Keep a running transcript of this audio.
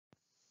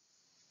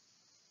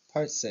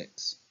Part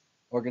 6.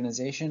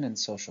 Organization and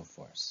Social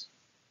Force.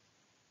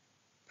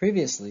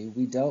 Previously,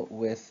 we dealt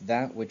with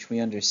that which we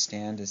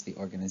understand as the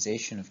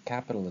organization of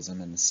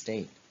capitalism and the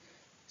state,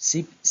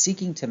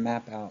 seeking to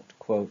map out,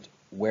 quote,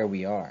 where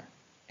we are,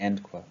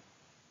 end quote,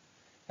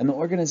 and the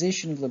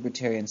organization of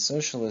libertarian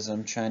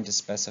socialism trying to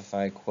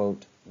specify,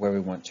 quote, where we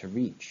want to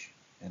reach,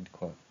 end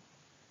quote.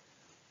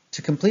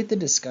 To complete the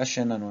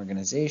discussion on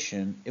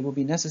organization, it will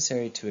be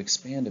necessary to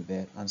expand a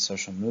bit on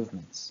social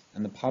movements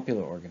and the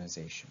popular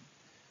organization,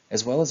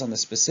 as well as on the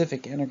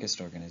specific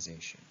anarchist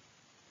organization.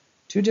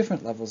 Two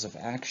different levels of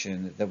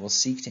action that will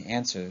seek to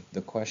answer the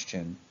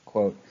question,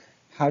 quote,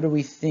 how do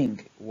we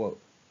think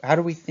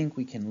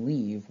we can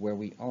leave where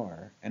we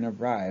are and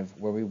arrive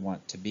where we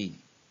want to be,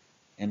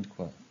 end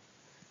quote,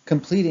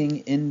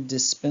 completing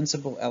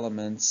indispensable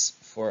elements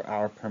for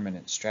our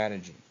permanent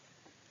strategy.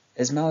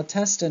 As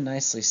Malatesta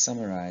nicely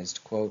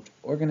summarized, quote,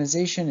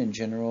 organization in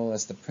general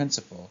as the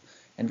principle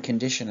and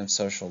condition of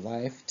social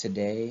life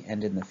today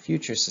and in the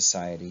future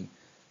society,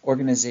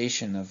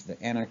 organization of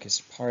the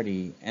Anarchist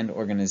Party, and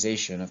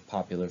organization of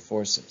popular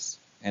forces,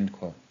 end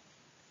quote.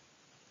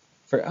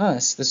 For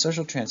us, the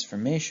social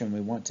transformation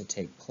we want to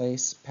take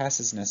place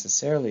passes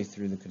necessarily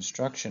through the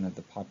construction of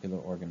the popular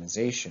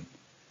organization,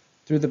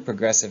 through the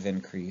progressive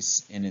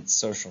increase in its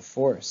social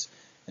force,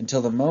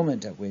 until the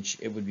moment at which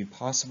it would be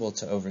possible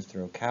to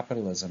overthrow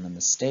capitalism and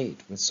the state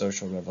with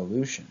social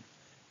revolution,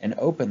 and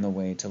open the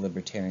way to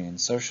libertarian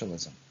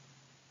socialism.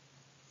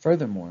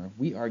 Furthermore,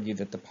 we argue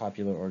that the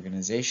popular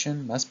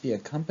organization must be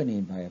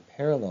accompanied by a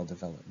parallel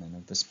development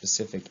of the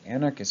specific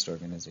anarchist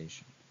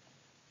organization,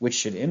 which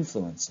should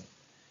influence it,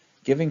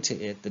 giving to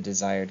it the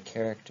desired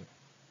character.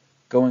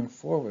 Going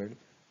forward,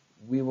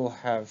 we will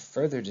have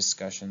further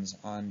discussions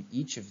on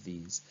each of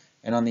these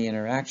and on the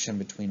interaction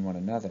between one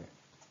another.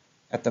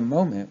 At the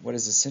moment, what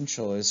is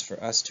essential is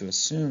for us to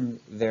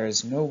assume there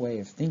is no way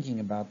of thinking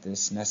about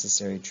this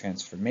necessary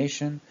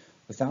transformation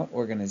without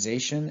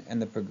organization and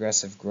the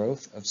progressive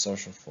growth of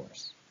social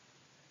force.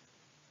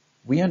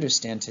 We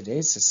understand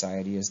today's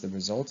society as the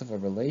result of a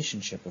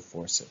relationship of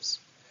forces,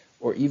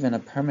 or even a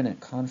permanent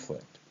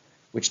conflict,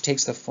 which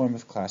takes the form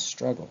of class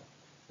struggle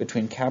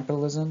between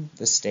capitalism,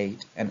 the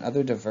state, and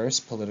other diverse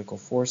political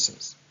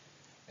forces,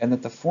 and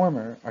that the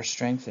former are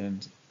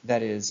strengthened,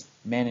 that is,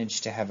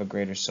 manage to have a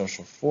greater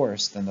social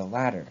force than the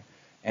latter,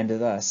 and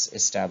thus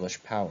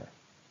establish power.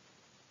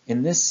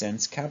 In this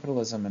sense,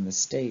 capitalism and the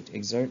state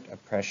exert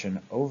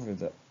oppression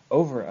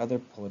over other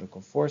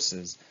political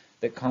forces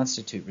that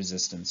constitute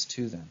resistance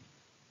to them.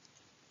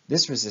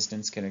 This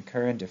resistance can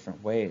occur in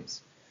different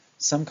ways,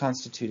 some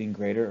constituting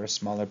greater or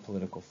smaller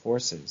political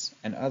forces,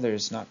 and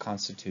others not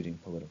constituting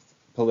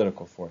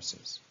political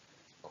forces.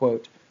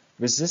 Quote,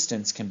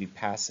 resistance can be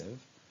passive,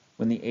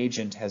 when the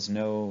agent has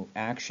no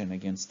action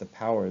against the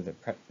power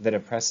that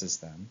oppresses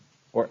them,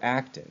 or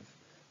active,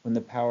 when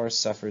the power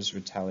suffers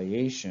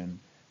retaliation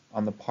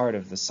on the part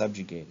of the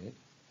subjugated.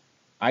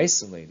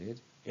 Isolated,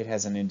 it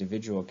has an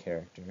individual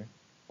character,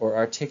 or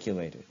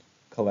articulated,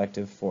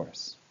 collective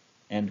force.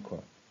 End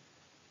quote.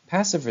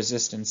 Passive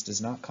resistance does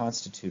not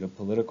constitute a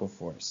political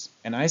force,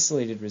 and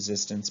isolated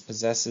resistance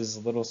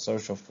possesses little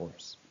social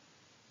force.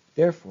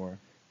 Therefore,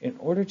 in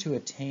order to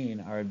attain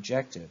our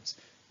objectives,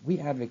 we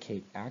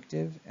advocate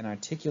active and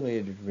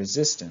articulated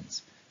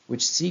resistance,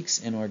 which seeks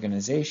in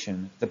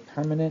organization the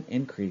permanent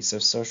increase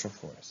of social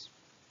force.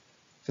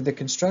 For the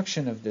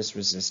construction of this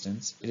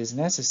resistance, it is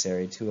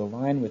necessary to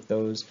align with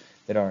those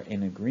that are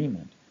in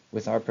agreement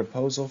with our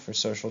proposal for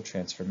social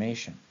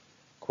transformation.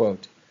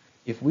 Quote,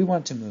 if we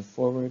want to move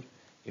forward,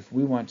 if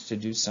we want to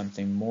do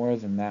something more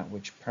than that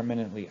which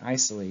permanently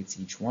isolates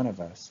each one of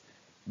us,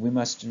 we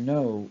must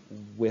know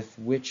with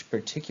which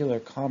particular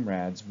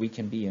comrades we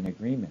can be in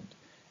agreement,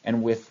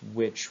 and with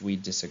which we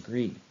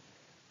disagree.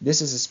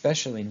 This is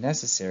especially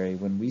necessary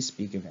when we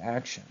speak of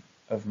action,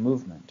 of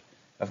movement,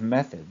 of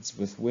methods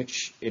with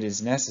which it is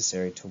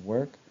necessary to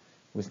work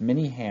with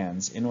many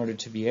hands in order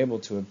to be able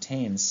to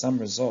obtain some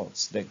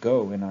results that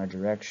go in our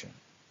direction.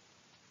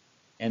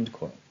 End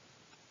quote.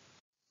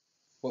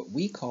 What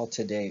we call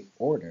today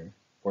order,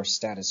 or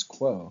status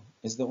quo,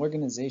 is the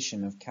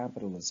organization of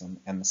capitalism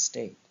and the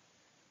state,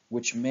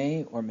 which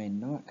may or may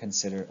not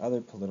consider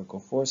other political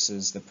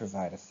forces that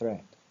provide a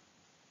threat.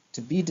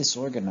 To be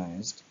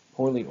disorganized,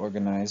 poorly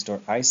organized, or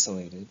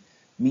isolated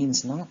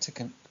means not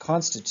to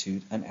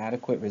constitute an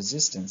adequate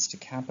resistance to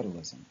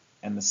capitalism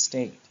and the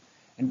state,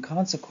 and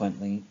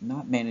consequently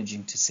not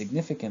managing to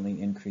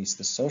significantly increase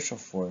the social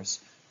force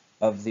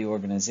of the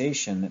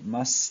organization that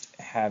must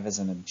have as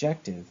an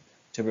objective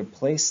to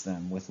replace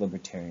them with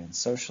libertarian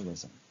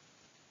socialism.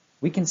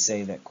 We can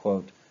say that,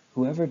 quote,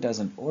 whoever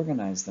doesn't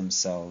organize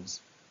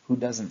themselves, who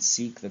doesn't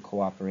seek the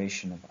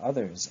cooperation of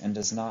others and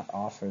does not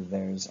offer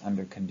theirs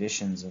under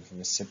conditions of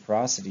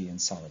reciprocity and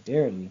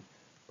solidarity,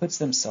 puts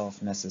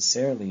themselves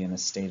necessarily in a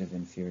state of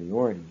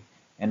inferiority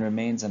and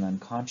remains an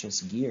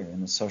unconscious gear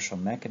in the social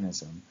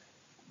mechanism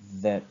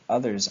that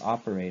others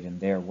operate in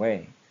their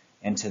way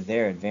and to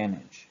their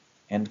advantage.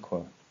 End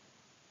quote.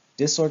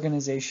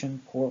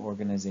 Disorganization, poor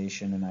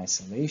organization, and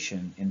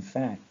isolation, in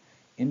fact,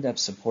 end up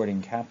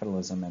supporting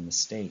capitalism and the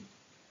state,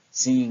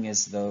 seeing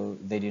as though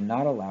they do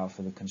not allow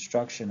for the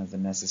construction of the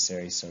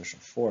necessary social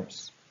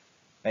force.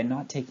 By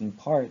not taking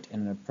part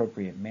in an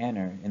appropriate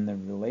manner in the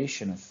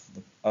relation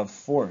of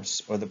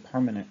force or the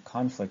permanent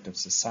conflict of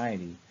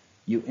society,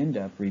 you end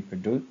up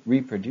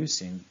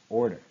reproducing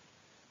order.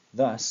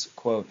 Thus,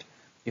 quote,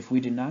 if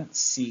we do not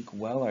seek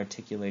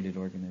well-articulated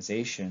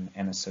organization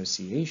and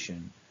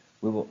association,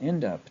 we will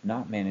end up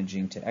not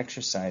managing to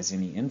exercise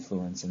any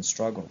influence in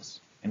struggles,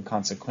 and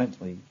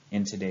consequently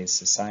in today's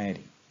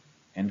society,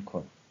 end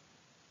quote.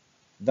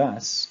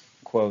 Thus,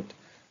 quote,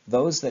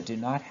 those that do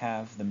not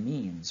have the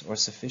means or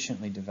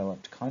sufficiently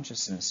developed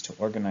consciousness to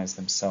organize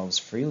themselves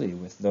freely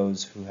with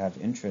those who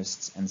have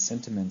interests and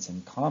sentiments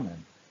in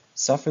common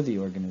suffer the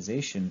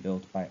organization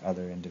built by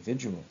other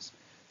individuals,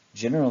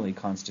 generally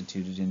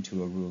constituted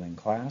into a ruling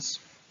class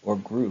or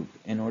group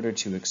in order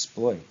to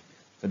exploit,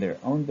 for their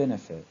own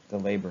benefit, the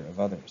labor of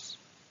others.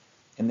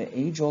 And the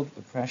age-old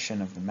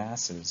oppression of the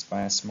masses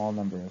by a small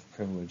number of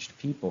privileged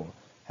people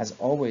has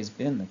always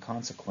been the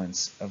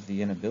consequence of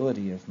the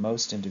inability of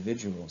most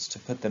individuals to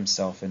put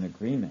themselves in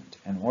agreement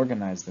and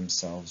organize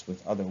themselves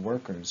with other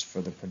workers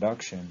for the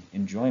production,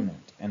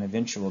 enjoyment, and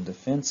eventual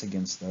defense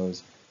against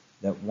those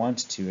that want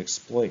to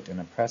exploit and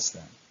oppress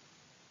them.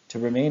 To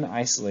remain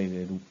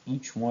isolated,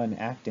 each one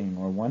acting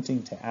or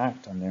wanting to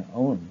act on their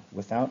own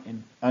without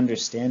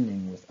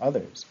understanding with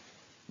others,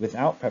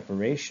 without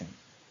preparation,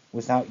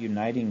 without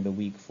uniting the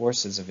weak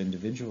forces of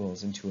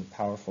individuals into a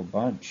powerful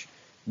bunch,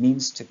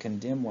 means to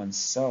condemn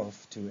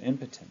oneself to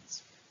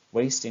impotence,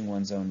 wasting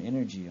one's own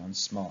energy on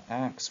small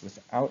acts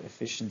without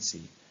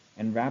efficiency,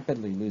 and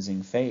rapidly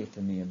losing faith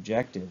in the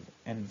objective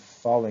and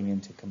falling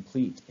into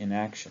complete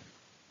inaction.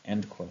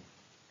 End quote.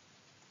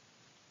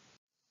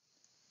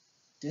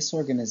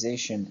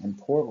 Disorganization and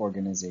poor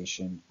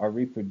organization are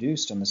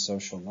reproduced on the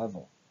social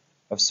level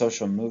of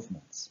social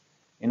movements,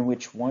 in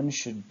which one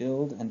should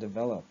build and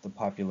develop the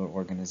popular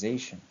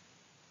organization,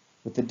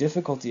 with the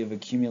difficulty of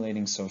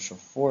accumulating social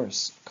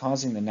force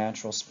causing the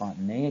natural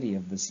spontaneity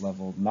of this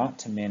level not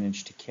to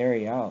manage to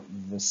carry out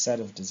the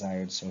set of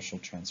desired social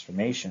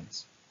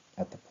transformations.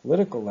 At the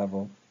political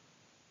level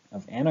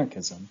of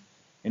anarchism,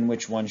 in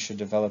which one should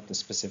develop the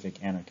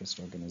specific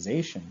anarchist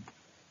organization,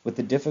 with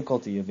the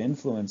difficulty of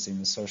influencing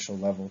the social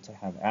level to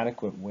have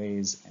adequate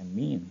ways and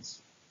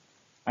means.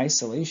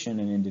 Isolation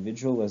and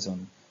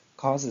individualism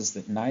causes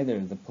that neither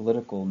the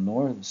political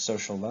nor the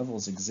social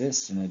levels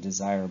exist in a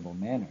desirable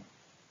manner,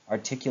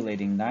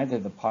 articulating neither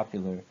the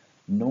popular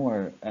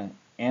nor an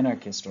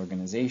anarchist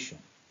organization.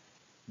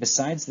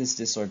 Besides this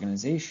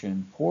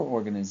disorganization, poor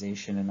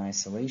organization and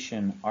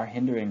isolation are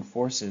hindering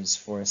forces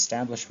for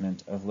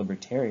establishment of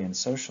libertarian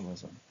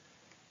socialism,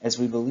 as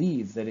we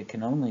believe that it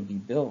can only be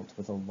built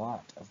with a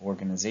lot of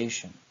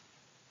organization.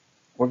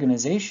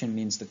 Organization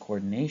means the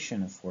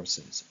coordination of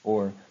forces,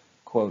 or,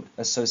 quote,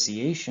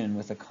 association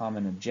with a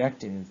common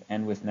objective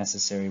and with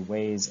necessary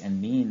ways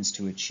and means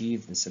to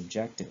achieve this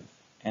objective,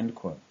 end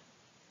quote.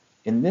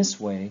 In this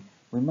way,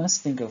 we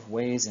must think of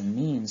ways and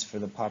means for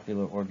the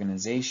popular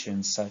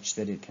organization such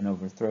that it can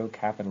overthrow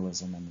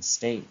capitalism and the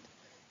state,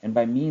 and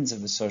by means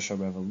of the social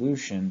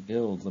revolution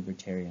build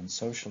libertarian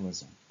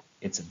socialism,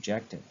 its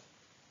objective.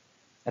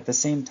 At the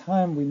same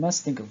time, we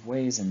must think of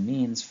ways and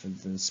means for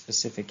the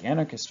specific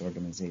anarchist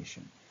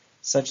organization,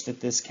 such that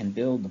this can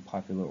build the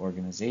popular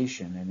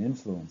organization and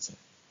influence it,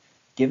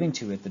 giving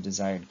to it the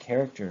desired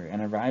character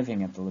and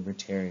arriving at the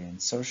libertarian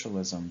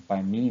socialism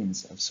by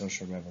means of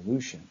social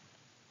revolution,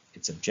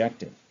 its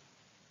objective.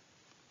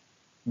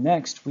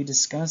 Next, we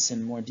discuss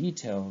in more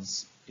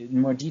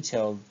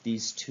detail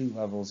these two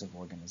levels of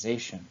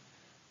organization.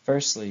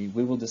 Firstly,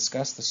 we will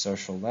discuss the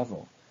social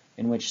level,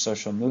 in which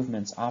social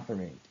movements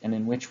operate and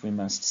in which we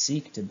must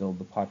seek to build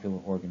the popular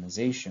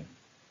organization.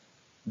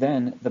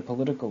 Then, the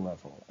political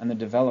level and the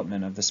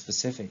development of the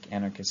specific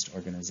anarchist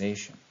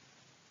organization.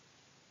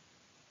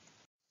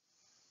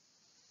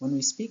 When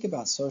we speak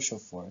about social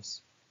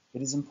force,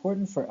 it is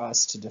important for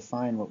us to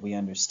define what we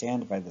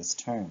understand by this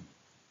term.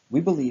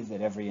 We believe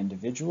that every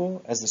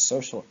individual, as the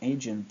social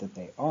agent that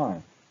they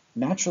are,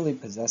 naturally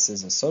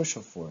possesses a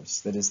social force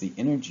that is the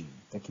energy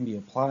that can be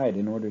applied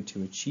in order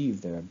to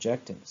achieve their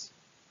objectives.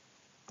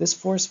 This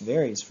force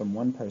varies from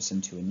one person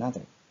to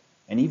another,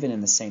 and even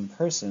in the same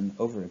person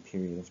over a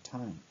period of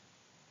time.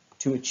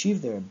 To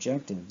achieve their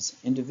objectives,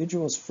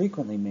 individuals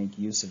frequently make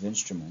use of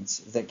instruments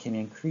that can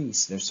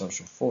increase their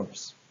social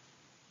force.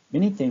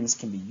 Many things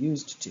can be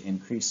used to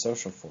increase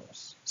social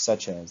force,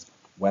 such as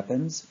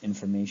weapons,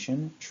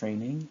 information,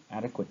 training,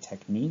 adequate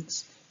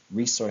techniques,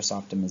 resource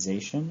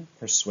optimization,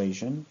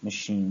 persuasion,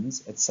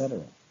 machines,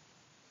 etc.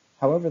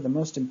 However, the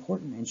most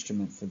important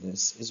instrument for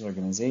this is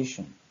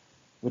organization,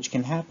 which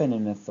can happen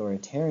in an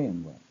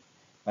authoritarian way,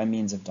 by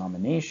means of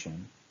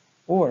domination,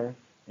 or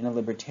in a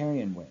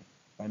libertarian way,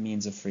 by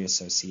means of free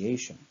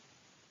association.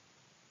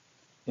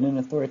 In an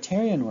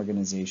authoritarian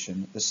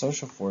organization, the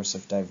social force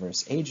of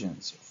diverse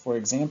agents, for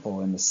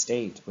example in the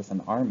state with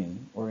an army,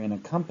 or in a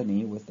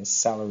company with a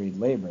salaried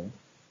labor,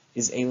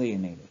 is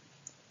alienated.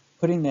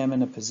 putting them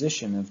in a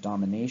position of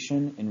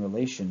domination in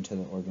relation to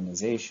the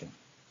organization,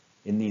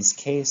 in these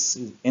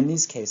cases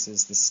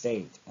the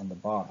state and the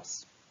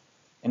boss,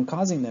 and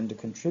causing them to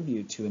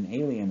contribute to an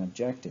alien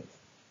objective,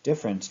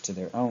 different to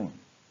their own.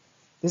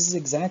 This is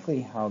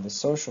exactly how the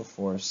social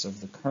force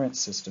of the current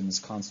system is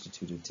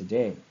constituted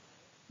today,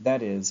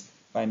 that is,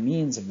 by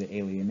means of the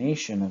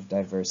alienation of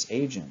diverse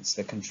agents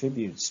that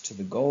contributes to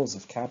the goals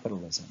of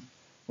capitalism,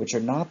 which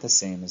are not the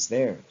same as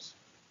theirs.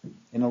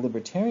 In a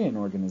libertarian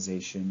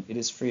organization, it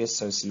is free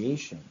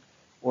association,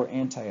 or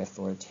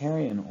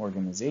anti-authoritarian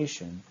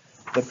organization,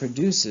 that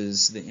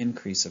produces the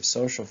increase of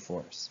social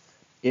force,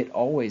 it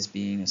always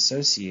being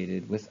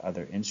associated with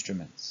other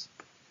instruments.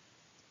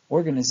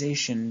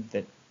 Organization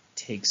that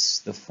takes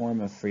the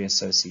form of free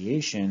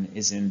association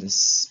is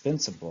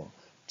indispensable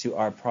to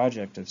our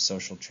project of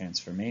social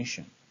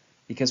transformation,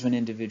 because when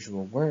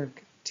individuals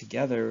work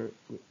together,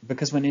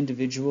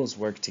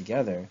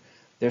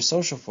 their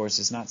social force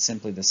is not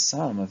simply the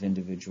sum of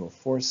individual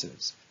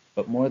forces,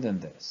 but more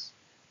than this.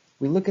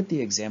 We look at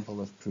the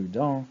example of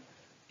Proudhon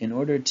in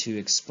order to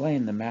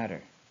explain the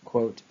matter.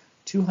 Quote,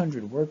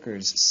 200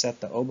 workers set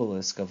the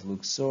obelisk of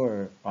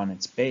Luxor on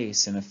its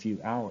base in a few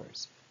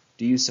hours.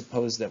 Do you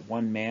suppose that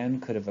one man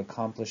could have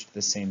accomplished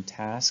the same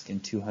task in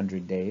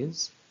 200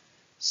 days?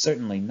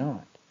 Certainly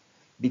not.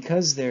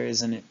 Because there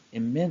is an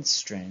immense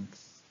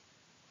strength,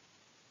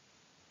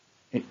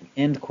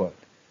 end quote.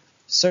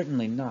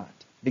 Certainly not.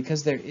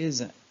 Because there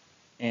is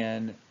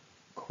an,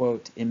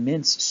 quote,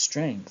 immense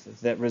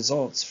strength that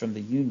results from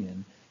the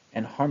union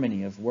and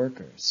harmony of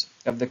workers,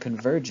 of the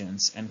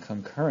convergence and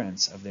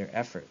concurrence of their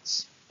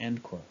efforts,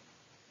 end quote.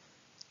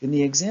 In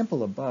the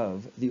example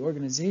above, the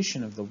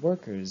organization of the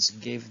workers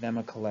gave them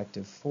a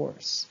collective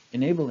force,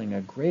 enabling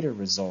a greater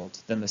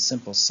result than the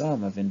simple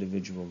sum of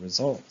individual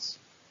results.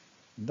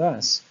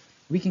 Thus,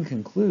 we can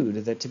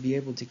conclude that to be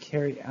able to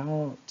carry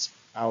out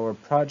our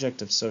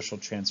project of social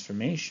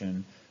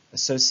transformation,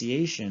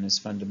 association is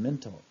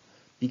fundamental,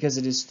 because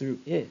it is through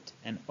it,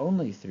 and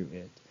only through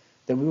it,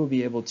 that we will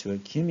be able to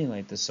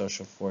accumulate the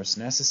social force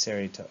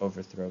necessary to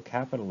overthrow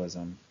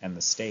capitalism and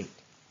the state.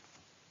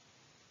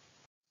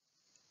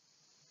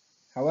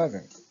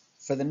 However,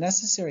 for the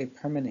necessary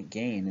permanent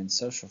gain in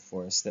social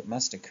force that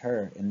must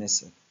occur in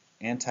this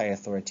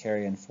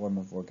anti-authoritarian form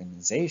of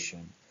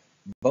organization,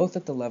 both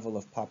at the level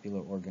of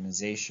popular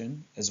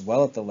organization as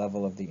well at the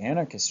level of the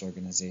anarchist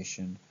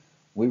organization,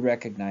 we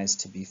recognize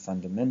to be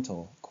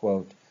fundamental,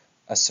 quote,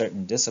 a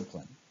certain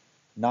discipline,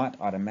 not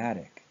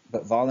automatic,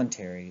 but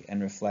voluntary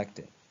and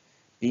reflected,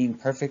 being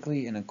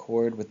perfectly in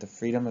accord with the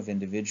freedom of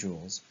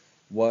individuals,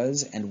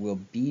 was and will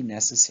be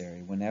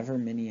necessary whenever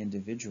many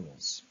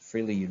individuals,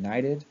 freely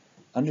united,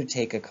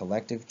 undertake a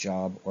collective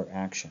job or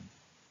action.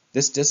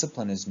 This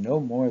discipline is no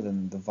more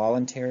than the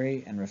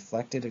voluntary and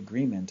reflected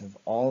agreement of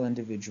all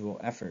individual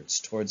efforts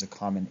towards a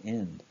common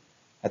end.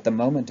 At the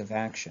moment of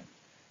action,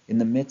 in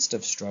the midst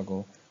of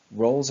struggle,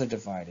 roles are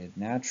divided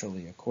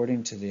naturally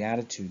according to the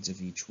attitudes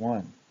of each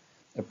one,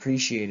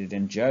 appreciated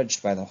and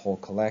judged by the whole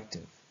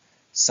collective.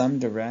 Some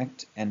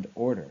direct and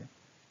order,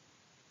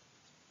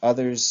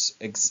 others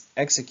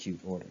execute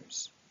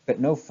orders. But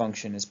no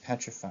function is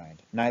petrified,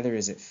 neither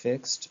is it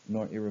fixed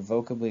nor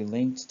irrevocably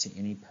linked to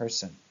any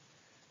person.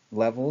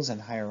 Levels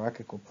and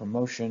hierarchical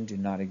promotion do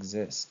not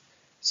exist,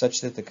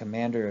 such that the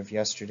commander of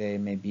yesterday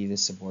may be the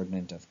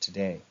subordinate of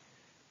today.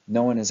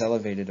 No one is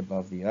elevated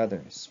above the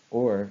others,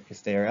 or,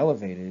 if they are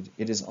elevated,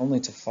 it is only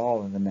to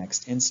fall in the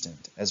next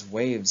instant, as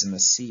waves in the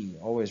sea,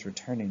 always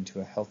returning to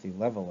a healthy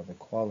level of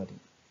equality.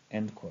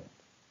 End quote.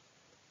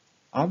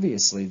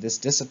 Obviously, this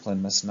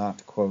discipline must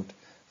not, quote,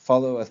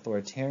 follow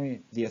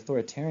the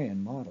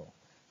authoritarian model,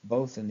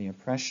 both in the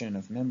oppression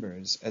of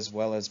members as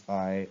well as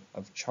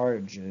of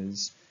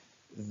charges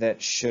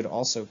that should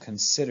also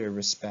consider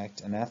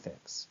respect and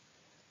ethics.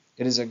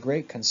 It is a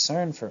great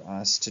concern for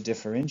us to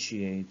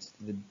differentiate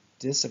the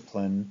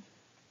discipline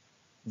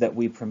that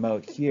we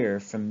promote here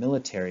from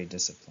military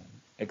discipline,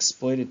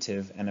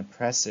 exploitative and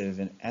oppressive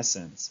in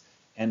essence,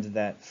 and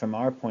that, from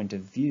our point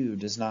of view,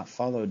 does not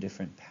follow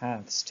different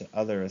paths to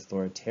other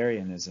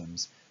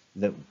authoritarianisms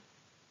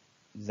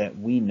that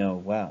we know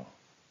well.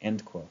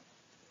 End quote.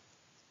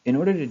 In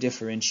order to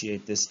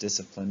differentiate this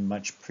discipline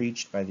much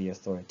preached by the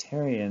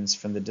authoritarians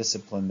from the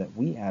discipline that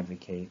we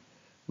advocate,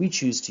 we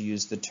choose to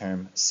use the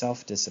term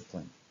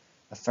self-discipline,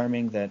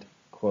 affirming that,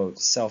 quote,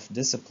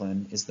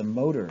 self-discipline is the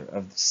motor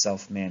of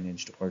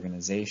self-managed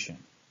organization,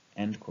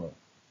 end quote.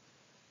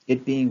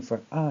 It being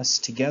for us,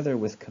 together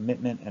with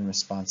commitment and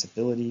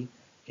responsibility,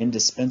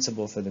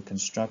 indispensable for the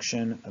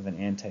construction of an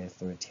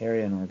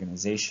anti-authoritarian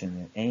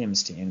organization that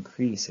aims to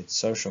increase its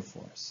social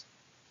force.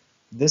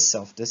 This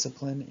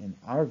self-discipline, in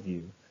our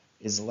view,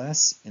 is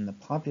less in the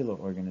popular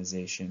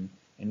organization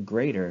and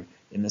greater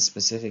in the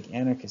specific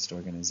anarchist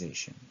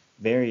organization,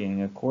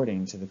 varying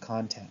according to the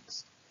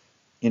context.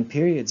 In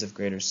periods of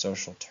greater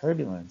social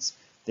turbulence,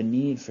 the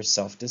need for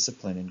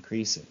self-discipline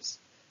increases.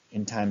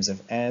 In times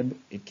of ebb,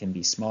 it can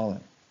be smaller.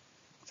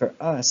 For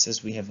us,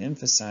 as we have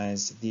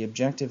emphasized, the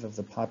objective of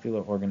the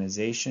popular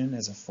organization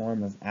as a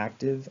form of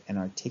active and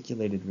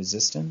articulated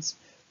resistance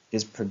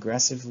is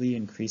progressively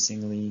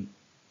increasingly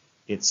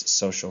its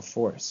social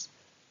force.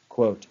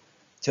 Quote,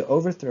 to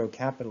overthrow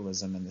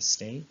capitalism and the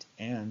state,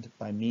 and,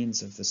 by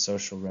means of the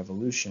social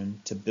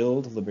revolution, to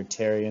build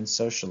libertarian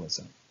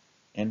socialism.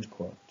 End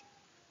quote.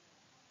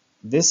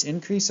 This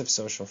increase of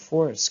social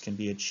force can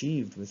be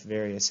achieved with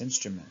various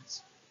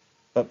instruments,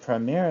 but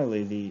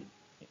primarily the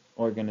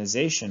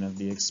organization of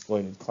the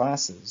exploited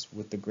classes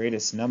with the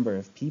greatest number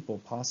of people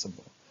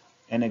possible,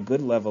 and a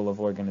good level of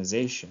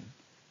organization,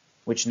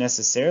 which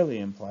necessarily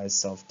implies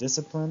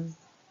self-discipline,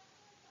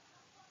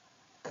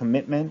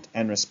 commitment,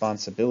 and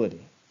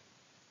responsibility.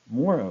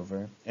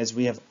 Moreover, as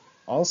we have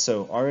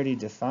also already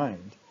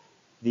defined,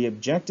 the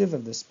objective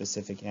of the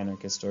specific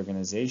anarchist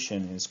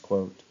organization is,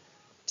 quote,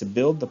 to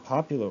build the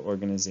popular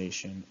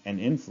organization and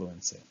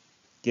influence it,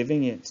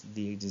 giving it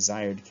the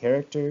desired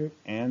character,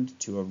 and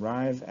to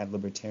arrive at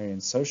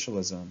libertarian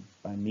socialism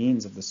by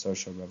means of the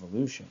social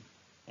revolution,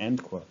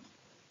 end quote.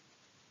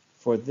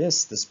 For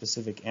this, the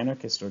specific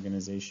anarchist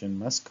organization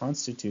must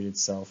constitute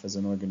itself as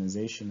an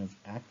organization of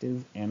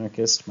active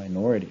anarchist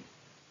minority,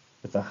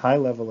 with a high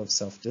level of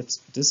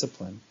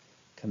self-discipline,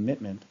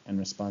 commitment, and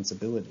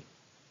responsibility.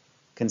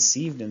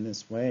 Conceived in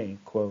this way,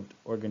 quote,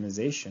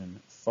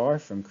 organization, far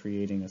from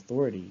creating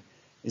authority,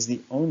 is the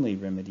only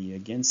remedy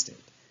against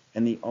it,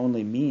 and the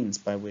only means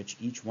by which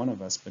each one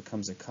of us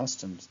becomes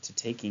accustomed to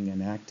taking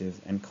an active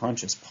and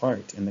conscious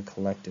part in the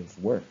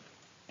collective work,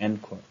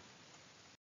 end quote.